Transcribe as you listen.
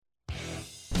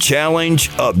Challenge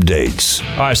updates.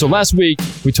 All right, so last week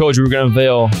we told you we were going to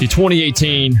unveil the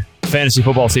 2018 fantasy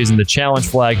football season, the challenge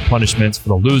flag punishments for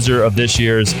the loser of this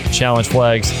year's challenge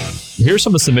flags. Here's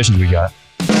some of the submissions we got.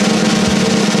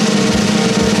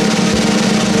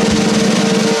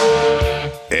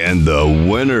 And the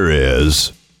winner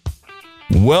is...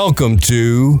 Welcome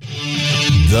to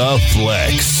The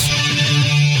Flex.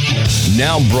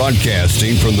 Now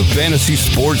broadcasting from the Fantasy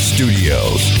Sports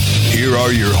Studios. Here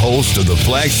are your hosts of the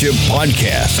flagship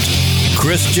podcast,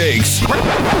 Chris Jakes.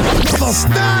 The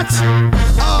stats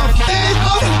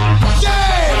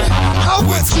of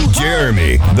With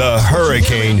Jeremy, the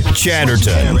Hurricane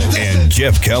Chatterton, and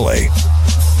Jeff Kelly.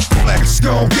 Let's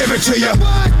go give it to you.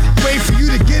 Wait for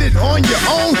you to get it on your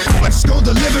own. Let's go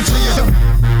deliver to you.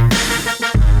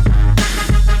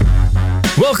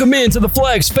 Welcome into the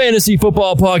Flex Fantasy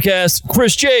Football Podcast.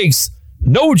 Chris Jakes,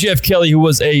 no Jeff Kelly, who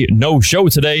was a no-show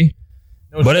today.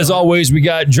 But as always, we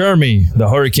got Jeremy, the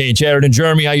Hurricane Chatterton.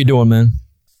 Jeremy, how you doing, man?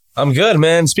 I'm good,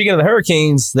 man. Speaking of the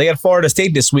Hurricanes, they got Florida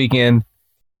State this weekend.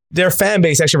 Their fan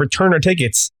base actually returned their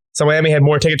tickets. So Miami had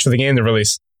more tickets for the game to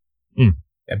release. Yeah,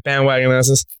 bandwagon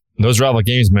asses. Those rival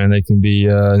games, man, they can be,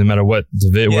 no matter what,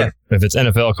 if it's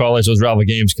NFL, college, those rival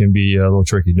games can be a little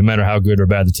tricky, no matter how good or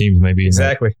bad the teams may be in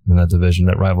that division,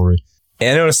 that rivalry. And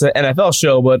I know it's an NFL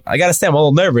show, but I got to say I'm a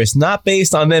little nervous, not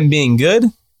based on them being good,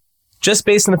 just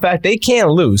based on the fact they can't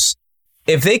lose.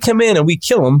 If they come in and we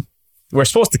kill them, we're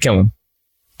supposed to kill them.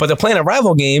 But they're playing a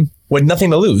rival game with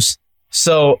nothing to lose.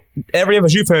 So every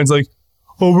FSU fan's like,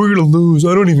 oh, we're going to lose.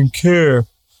 I don't even care.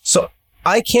 So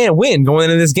I can't win going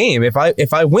into this game. If I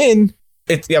win,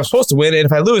 I'm supposed to win, and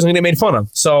if I lose, I'm going to get made fun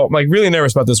of. So I'm really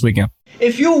nervous about this weekend.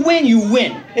 If you win, you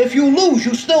win. If you lose,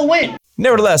 you still win.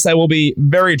 Nevertheless, I will be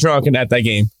very drunk at that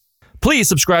game. Please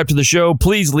subscribe to the show.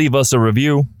 Please leave us a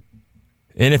review.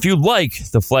 And if you'd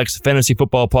like the Flex Fantasy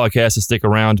Football Podcast to stick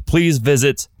around, please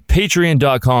visit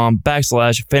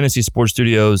patreon.com/Fantasy Sports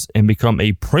Studios and become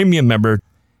a premium member.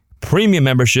 Premium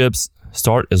memberships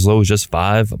start as low as just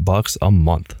 $5 a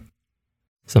month.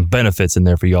 Some benefits in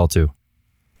there for y'all too.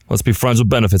 Let's be friends with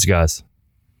benefits, guys.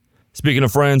 Speaking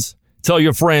of friends, tell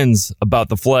your friends about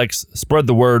the Flex. Spread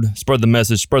the word, spread the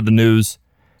message, spread the news.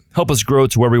 Help us grow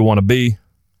to where we want to be.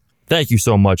 Thank you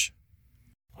so much.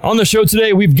 On the show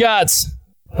today, we've got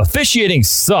officiating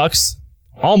sucks,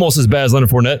 almost as bad as Leonard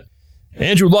Fournette.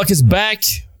 Andrew Luck is back,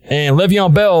 and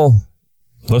Le'Veon Bell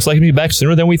looks like he'll be back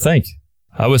sooner than we think.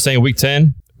 I was saying week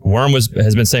 10. Worm has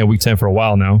been saying week 10 for a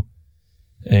while now.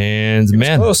 And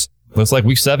man, looks like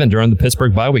week 7 during the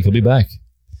Pittsburgh bye week. He'll be back.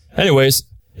 Anyways,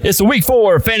 it's the week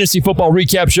 4 fantasy football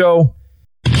recap show.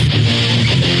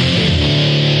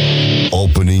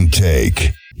 Opening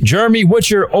take. Jeremy, what's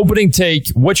your opening take?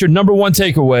 What's your number one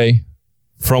takeaway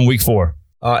from week 4?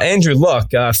 Andrew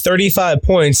Luck, 35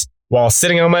 points while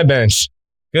sitting on my bench.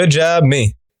 Good job,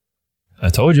 me. I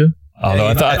told you. Although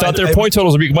I thought their point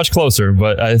totals would be much closer,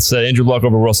 but I said Andrew Luck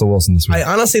over Russell Wilson this week. I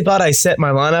honestly thought I set my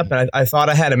lineup, and I thought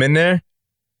I had him in there.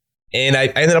 And I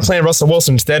ended up playing Russell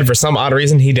Wilson instead for some odd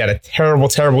reason. He had a terrible,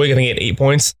 terrible week. I think he had 8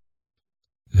 points.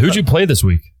 Who'd you play this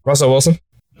week? Russell Wilson.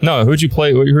 No, who'd you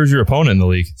play? Who's your opponent in the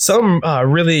league? Some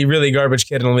really, really garbage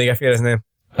kid in the league. I forget his name.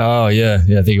 Oh, yeah.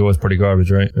 I think it was pretty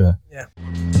garbage, right? Yeah.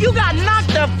 You got knocked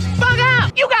the fuck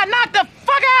out. You got knocked the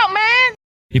fuck out, man.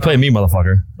 He played me,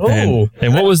 motherfucker. Oh.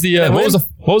 And what was the what was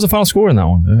the final score in that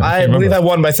one? I believe I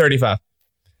won by 35.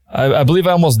 I believe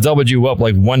I almost doubled you up,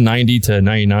 like 190 to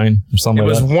 99 or something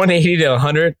like that. It was 180 to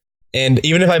 100. And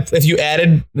even if you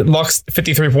added Luck's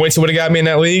 53 points, he would have got me in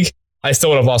that league. I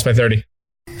still would have lost by 30.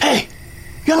 Hey,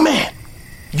 young man,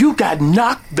 you got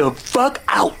knocked the fuck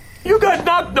out. You got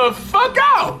knocked the fuck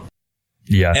out.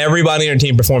 Yeah. Everybody on your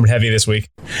team performed heavy this week.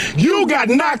 You got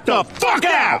knocked the fuck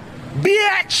out,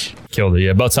 bitch. Killed it.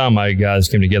 Yeah, about time my guys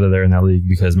came together there in that league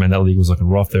because, man, that league was looking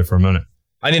rough there for a minute.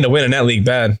 I need to win in that league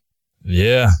bad.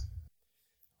 Yeah.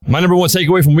 My number one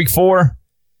takeaway from week 4,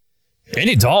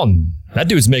 Andy Dalton. That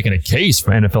dude's making a case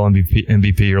for NFL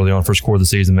MVP early on, first quarter of the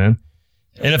season, man.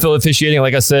 NFL officiating,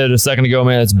 like I said a second ago,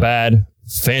 man, it's bad.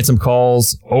 Phantom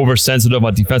calls, oversensitive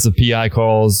on defensive PI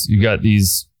calls. You got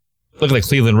these, look at the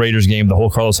Cleveland Raiders game, the whole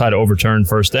Carlos Hyde overturned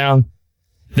first down.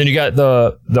 Then you got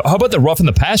the how about the rough in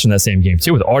the pass in that same game,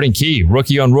 too, with Arden Key,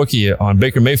 rookie on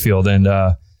Baker Mayfield, and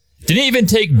didn't even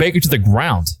take Baker to the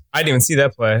ground. I didn't even see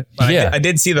that play. But yeah. I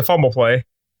did see the fumble play.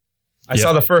 I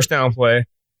saw the first down play.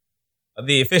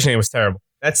 The officiating was terrible.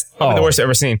 That's probably the worst I've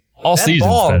ever seen. All that season.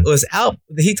 Ball was out.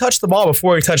 He touched the ball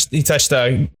before he touched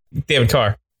David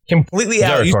Carr. Completely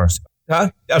out. Derek Carr.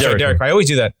 Huh? I'm sorry, Derek Carr. I always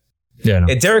do that. Yeah,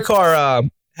 no. Derek Carr,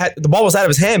 the ball was out of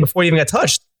his hand before he even got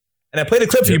touched. And I played a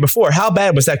clip for you before. How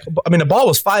bad was that? I mean, the ball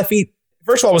was 5 feet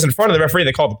first of all, it was in front of the referee.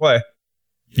 They called the play.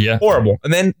 Yeah. Horrible.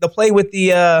 And then the play with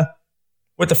the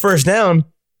first down,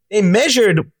 they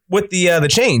measured with the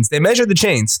chains. They measured the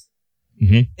chains.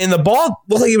 Mm-hmm. And the ball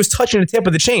looked like it was touching the tip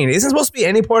of the chain. Isn't it supposed to be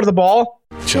any part of the ball?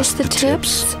 Just the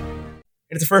tips. And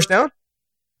it's a first down?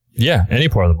 Yeah, any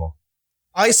part of the ball.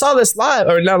 I saw this live,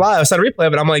 or not live, I saw the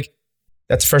replay, but I'm like,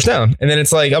 that's a first down. And then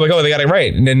it's like, I'm like, oh, they got it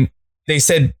right. And then they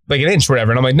said like an inch or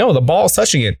whatever. And I'm like, no, the ball's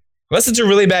touching it. Unless it's a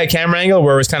really bad camera angle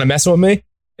where it was kind of messing with me,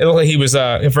 it looked like he was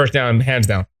first down, hands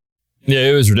down.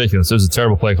 Yeah, it was ridiculous. It was a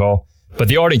terrible play call. But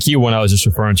the Arden Key one I was just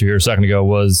referring to here a second ago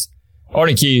was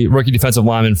Arden Key, rookie defensive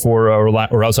lineman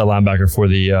or outside linebacker for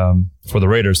the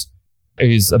Raiders.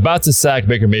 He's about to sack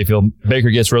Baker Mayfield. Baker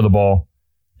gets rid of the ball,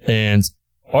 and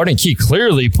Arden Key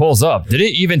clearly pulls up.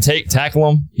 Didn't even tackle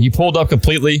him. He pulled up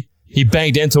completely. He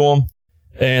banged into him,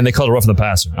 and they called it rough on the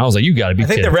passer. I was like, "You got to be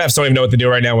kidding." I think the refs don't even know what to do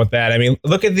right now with that. I mean,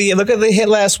 look at the hit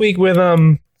last week with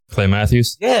Clay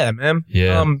Matthews. Yeah, man.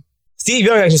 Yeah. Steve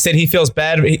Young actually said he feels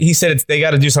bad. He said they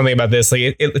got to do something about this.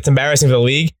 Like it's embarrassing for the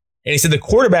league, and he said the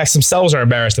quarterbacks themselves are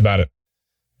embarrassed about it.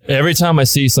 Every time I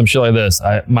see some shit like this,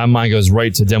 my mind goes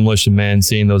right to Demolition Man,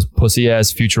 seeing those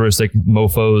pussy-ass futuristic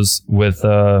mofos with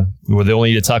where they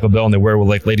only eat at Taco Bell and they wear with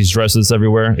like ladies' dresses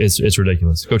everywhere. It's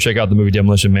ridiculous. Go check out the movie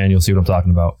Demolition Man. You'll see what I'm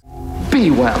talking about. Be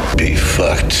well. Be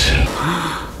fucked.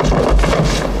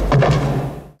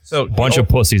 So Bunch of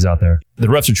pussies out there. The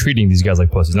refs are treating these guys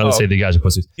like pussies. Not to say the guys are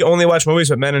pussies. You only watch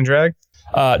movies with men in drag?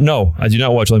 No, I do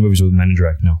not watch only movies with men in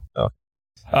drag. No. Oh.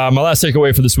 My last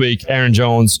takeaway for this week, Aaron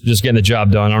Jones just getting the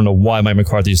job done. I don't know why Mike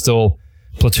McCarthy is still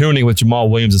platooning with Jamal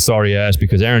Williams' sorry ass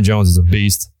because Aaron Jones is a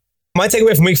beast. My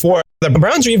takeaway from week 4, the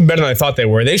Browns are even better than I thought they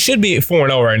were. They should be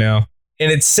 4-0 right now.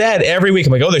 And it's sad every week.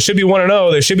 I'm like, oh, they should be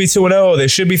 1-0. They should be 2-0. They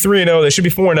should be 3-0. They should be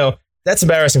 4-0. That's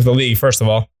embarrassing for the league, first of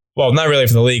all. Well, not really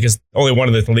for the league because only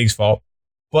one of the league's fault.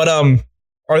 But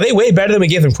are they way better than we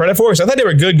gave them credit for? Because I thought they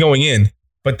were good going in.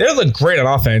 But they look great on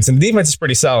offense, and the defense is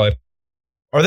pretty solid.